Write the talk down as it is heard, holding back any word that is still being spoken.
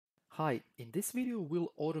Hi, in this video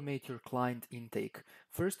we'll automate your client intake.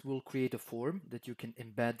 First we'll create a form that you can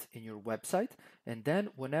embed in your website, and then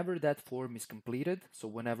whenever that form is completed, so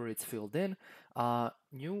whenever it's filled in, a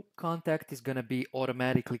new contact is going to be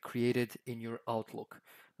automatically created in your Outlook.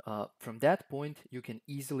 From that point you can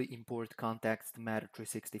easily import contacts to Matter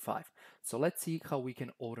 365. So let's see how we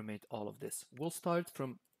can automate all of this. We'll start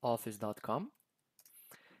from office.com.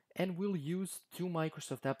 And we'll use two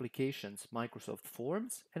Microsoft applications, Microsoft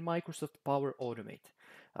Forms and Microsoft Power Automate.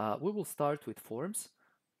 We will start with Forms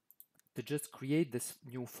to just create this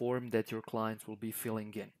new form that your clients will be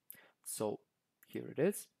filling in. So here it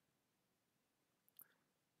is.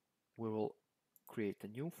 We will create a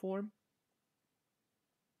new form.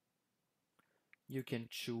 You can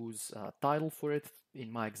choose a title for it.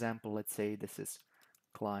 In my example, let's say this is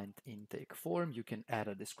client intake form. You can add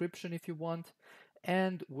a description if you want.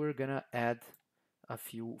 And we're gonna add a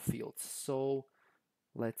few fields. So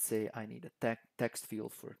let's say I need a text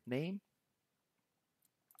field for name.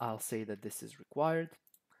 I'll say that this is required.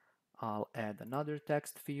 I'll add another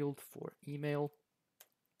text field for email.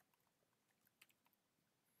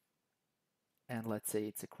 And let's say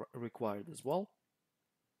it's required as well.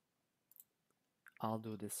 I'll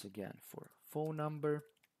do this again for phone number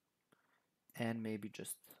and maybe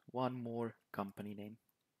just one more company name.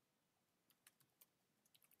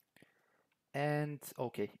 And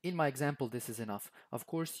okay, in my example, this is enough. Of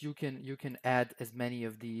course, you can add as many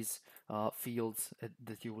of these fields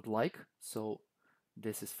that you would like. So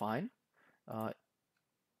this is fine.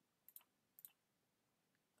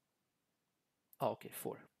 Okay,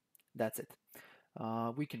 4. That's it.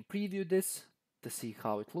 We can preview this to see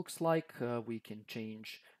how it looks like. We can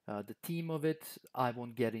change the theme of it. I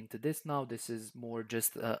won't get into this now. This is more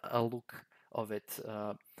just a look of it,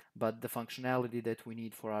 but the functionality that we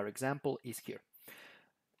need for our example is here.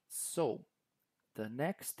 So the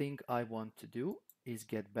next thing I want to do is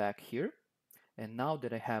get back here, and now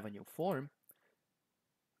that I have a new form,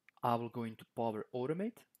 I will go into Power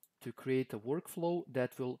Automate to create a workflow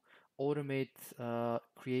that will automate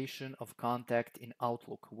creation of contact in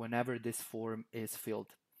Outlook whenever this form is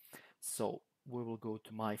filled. So we will go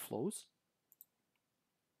to My Flows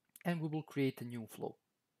and we will create a new flow.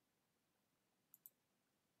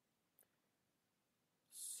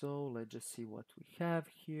 So let's just see what we have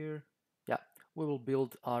here. Yeah, we will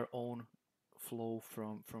build our own flow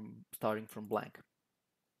from starting from blank.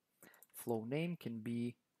 Flow name can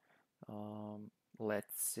be,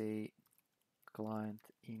 let's say, client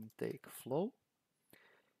intake flow.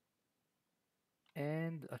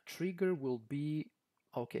 And a trigger will be,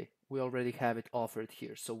 okay, we already have it offered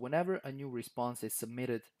here. So whenever a new response is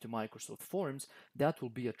submitted to Microsoft Forms, that will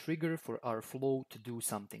be a trigger for our flow to do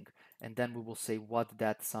something. And then we will say what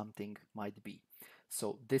that something might be.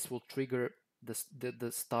 So this will trigger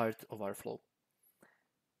the start of our flow.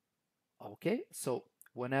 Okay, so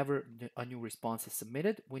whenever a new response is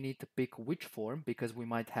submitted, we need to pick which form because we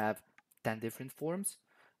might have 10 different forms.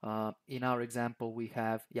 In our example, we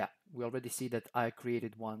have, we already see that I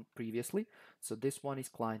created one previously. So this one is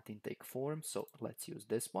client intake form. So let's use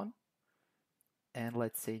this one. And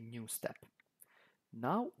let's say new step.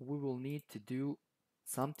 Now we will need to do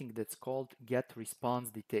something that's called get response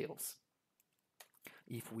details.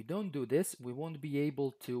 If we don't do this, we won't be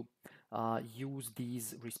able to use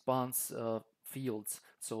these response fields.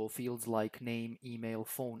 So fields like name, email,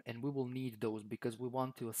 phone, and we will need those because we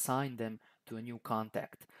want to assign them to a new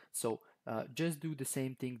contact. So just do the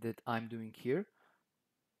same thing that I'm doing here.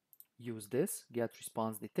 Use this, get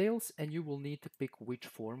response details, and you will need to pick which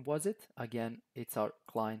form was it. Again, it's our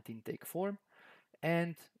client intake form.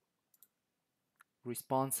 And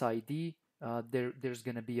response ID, there's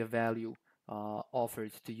going to be a value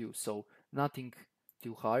offered to you. So nothing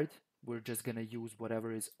too hard. We're just going to use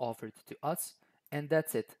whatever is offered to us. And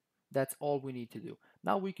that's it. That's all we need to do.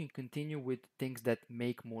 Now we can continue with things that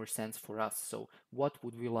make more sense for us. So what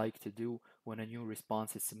would we like to do when a new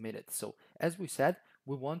response is submitted? So as we said,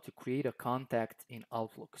 we want to create a contact in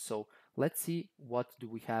Outlook. So let's see what do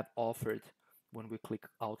we have offered when we click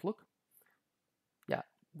Outlook. Yeah,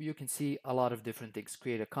 you can see a lot of different things.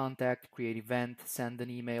 Create a contact, create event, send an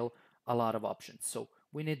email, a lot of options. So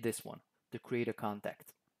we need this one to create a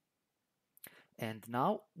contact. And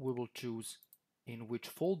now we will choose in which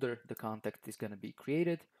folder the contact is going to be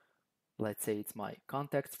created. Let's say it's my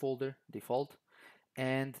contacts folder, default.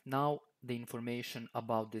 And now the information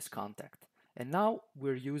about this contact. And now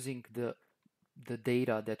we're using the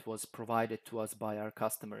data that was provided to us by our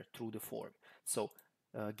customer through the form. So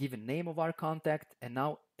given name of our contact, and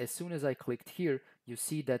now as soon as I clicked here, you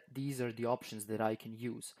see that these are the options that I can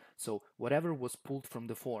use. So whatever was pulled from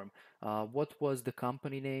the form, what was the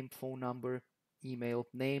company name, phone number, email,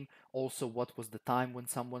 name, also what was the time when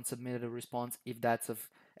someone submitted a response, if that's of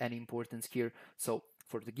any importance here. So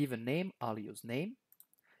for the given name, I'll use name,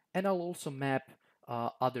 and I'll also map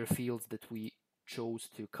other fields that we chose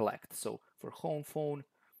to collect. So for home phone,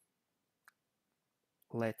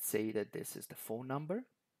 let's say that this is the phone number.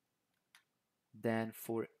 Then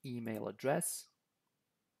for email address,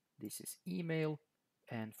 this is email.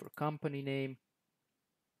 And for company name,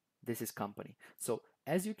 this is company. So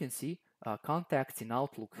as you can see, contacts in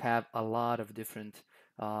Outlook have a lot of different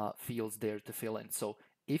fields there to fill in. So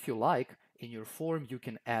if you like, in your form, you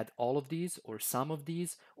can add all of these or some of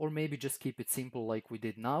these, or maybe just keep it simple like we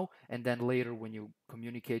did now. And then later when you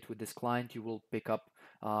communicate with this client, you will pick up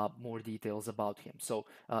more details about him. So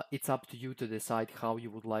it's up to you to decide how you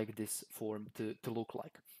would like this form to look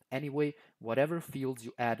like. Anyway, whatever fields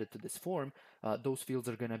you added to this form, those fields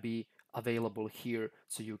are going to be available here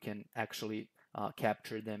so you can actually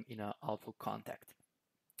capture them in an Outlook contact.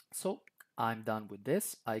 So I'm done with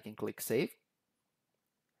this. I can click save.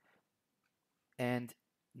 And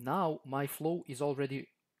now my flow is already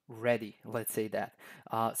ready, let's say that.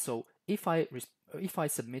 So if I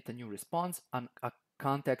submit a new response, a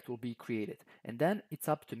contact will be created, and then it's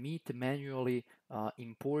up to me to manually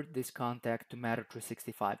import this contact to Matter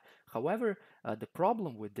 365. However, the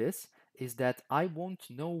problem with this is that I won't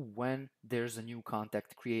know when there's a new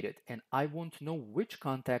contact created, and I won't know which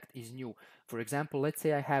contact is new. For example, let's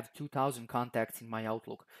say I have 2000 contacts in my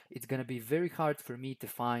Outlook. It's going to be very hard for me to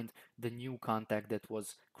find the new contact that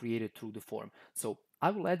was created through the form. So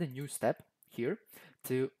I will add a new step here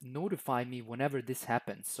to notify me whenever this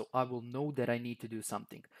happens, so I will know that I need to do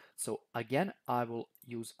something. So again, I will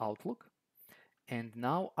use Outlook, and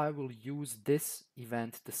now I will use this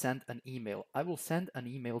event to send an email. I will send an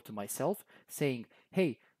email to myself saying,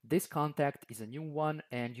 hey, this contact is a new one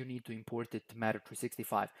and you need to import it to Matter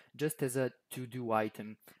 365, just as a to-do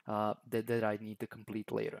item that I need to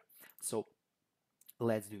complete later. So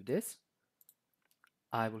let's do this.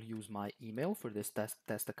 I will use my email for this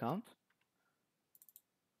test account.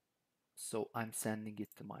 So I'm sending it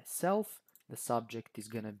to myself. The subject is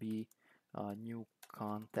going to be new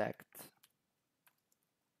contact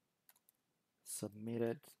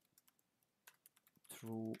submitted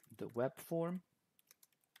through the web form.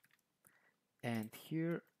 And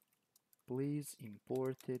here, please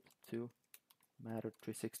import it to Matter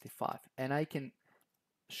 365. And I can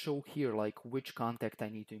show here like which contact I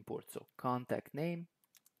need to import. So contact name,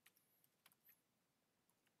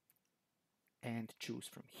 and choose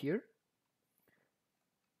from here.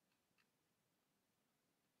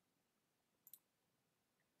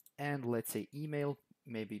 And let's say email,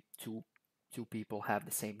 maybe two people have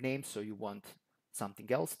the same name, so you want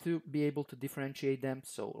something else to be able to differentiate them.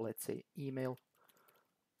 So let's say email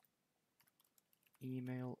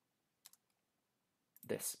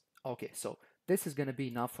this. Okay, so this is going to be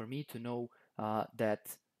enough for me to know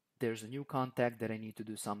that there's a new contact that I need to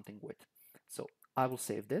do something with. So I will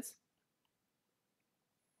save this.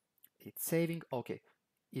 It's saving. Okay,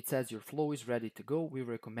 it says your flow is ready to go. We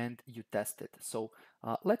recommend you test it. So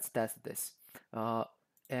let's test this.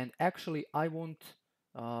 And actually, I won't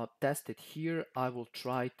test it here. I will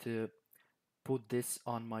try to put this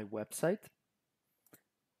on my website.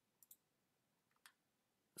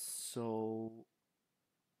 So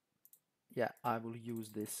yeah, I will use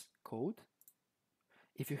this code.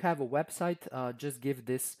 If you have a website, just give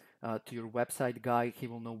this to your website guy. He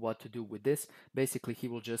will know what to do with this. Basically, he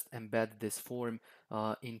will just embed this form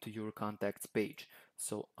into your contacts page.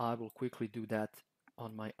 So I will quickly do that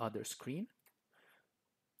on my other screen.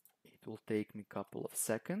 It will take me a couple of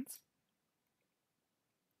seconds.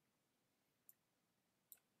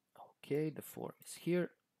 Okay, the form is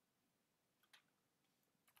here.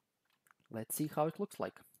 Let's see how it looks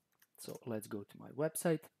like. So let's go to my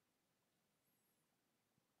website.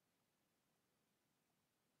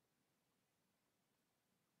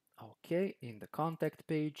 Okay, in the contact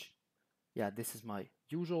page, yeah, this is my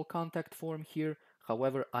usual contact form here.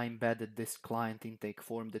 However, I embedded this client intake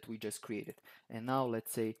form that we just created. And now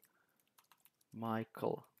let's say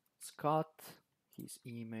Michael Scott, his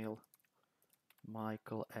email,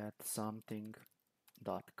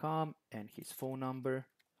 michael@something.com, and his phone number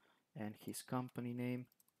and his company name.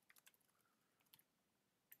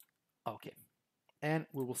 Okay, and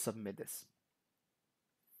we will submit this.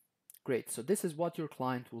 Great, so this is what your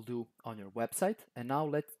client will do on your website. And now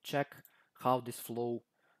let's check how this flow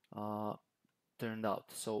turned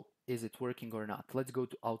out. So is it working or not? Let's go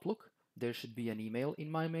to Outlook. There should be an email in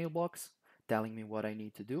my mailbox telling me what I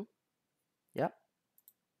need to do. Yeah,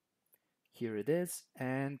 Here it is,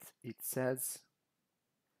 and it says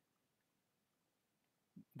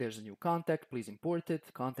there's a new contact, please import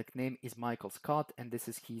it. Contact name is Michael Scott, and this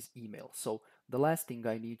is his email. So the last thing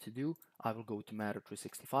I need to do, I will go to Matter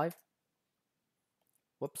 365.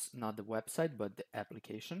 Whoops, not the website, but the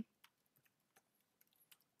application.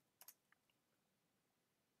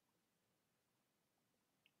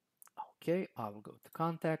 Okay, I will go to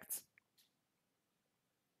contacts,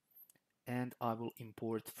 and I will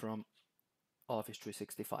import from Office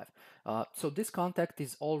 365. So this contact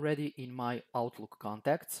is already in my Outlook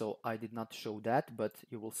contact, so I did not show that, but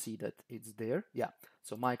you will see that it's there. Yeah,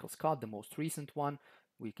 so Michael Scott, the most recent one.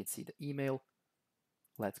 We can see the email.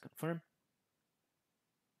 Let's confirm.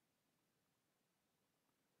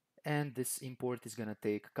 And this import is going to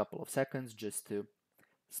take a couple of seconds just to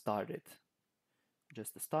start it.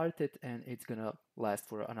 And it's gonna last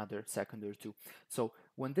for another second or two. So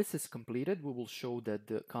when this is completed, we will show that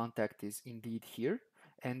the contact is indeed here.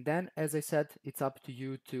 And then, as I said, it's up to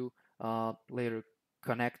you to later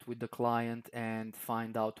connect with the client and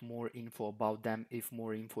find out more info about them if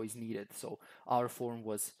more info is needed. So our form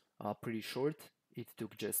was pretty short. It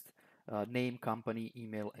took just name, company,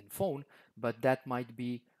 email, and phone, but that might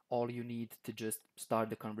be all you need to just start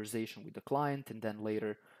the conversation with the client, and then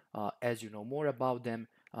later as you know more about them,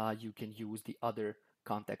 you can use the other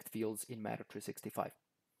contact fields in Matter 365.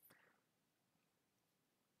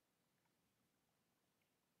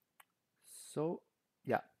 So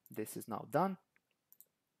yeah, this is now done.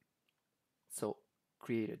 So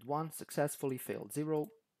created one successfully, failed zero.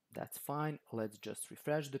 That's fine. Let's just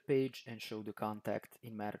refresh the page and show the contact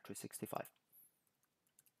in Matter 365.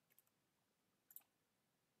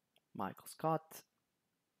 Michael Scott.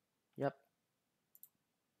 Yep.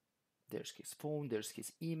 There's his phone, there's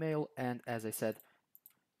his email, and as I said,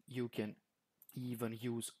 you can even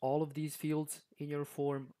use all of these fields in your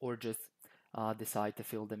form or just decide to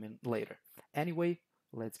fill them in later. Anyway,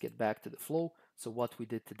 let's get back to the flow. So what we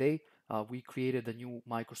did today, we created a new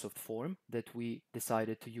Microsoft form that we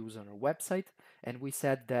decided to use on our website, and we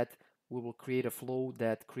said that we will create a flow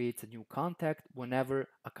that creates a new contact whenever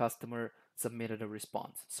a customer submitted a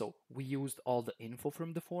response. So we used all the info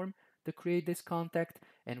from the form to create this contact,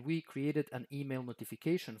 and we created an email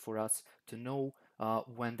notification for us to know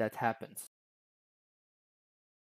when that happens.